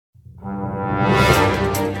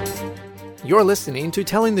You're listening to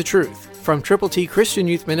Telling the Truth from Triple T Christian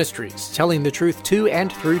Youth Ministries, telling the truth to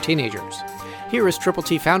and through teenagers. Here is Triple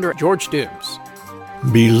T founder George Dooms.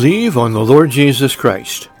 Believe on the Lord Jesus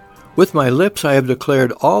Christ. With my lips I have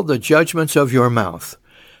declared all the judgments of your mouth.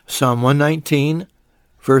 Psalm 119,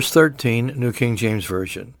 verse 13, New King James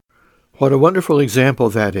Version. What a wonderful example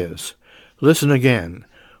that is. Listen again.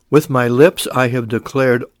 With my lips I have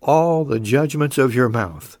declared all the judgments of your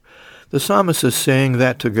mouth. The psalmist is saying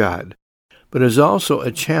that to God, but is also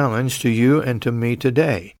a challenge to you and to me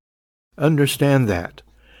today. Understand that.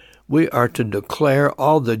 We are to declare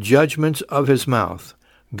all the judgments of his mouth.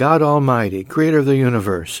 God Almighty, creator of the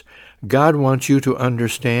universe, God wants you to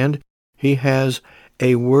understand he has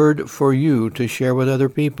a word for you to share with other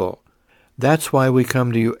people. That's why we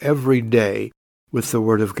come to you every day with the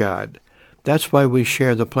Word of God. That's why we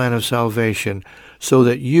share the plan of salvation, so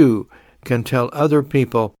that you can tell other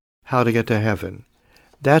people how to get to heaven.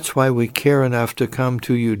 That's why we care enough to come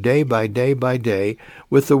to you day by day by day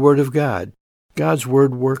with the Word of God. God's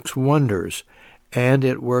Word works wonders, and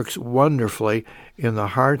it works wonderfully in the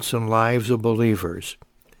hearts and lives of believers.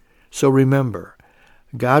 So remember,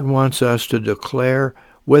 God wants us to declare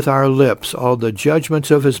with our lips all the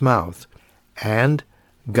judgments of his mouth, and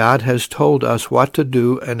God has told us what to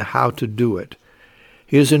do and how to do it.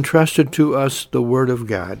 He has entrusted to us the Word of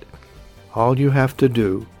God. All you have to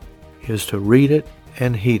do is to read it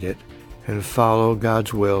and heed it and follow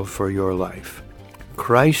God's will for your life.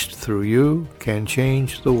 Christ, through you, can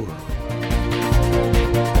change the world.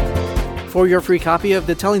 For your free copy of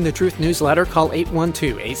the Telling the Truth newsletter, call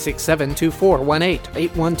 812-867-2418,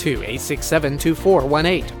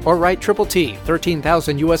 812-867-2418, or write Triple T,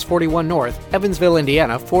 13,000 U.S. 41 North, Evansville,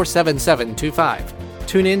 Indiana, 47725.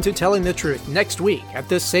 Tune in to Telling the Truth next week at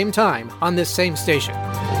this same time on this same station.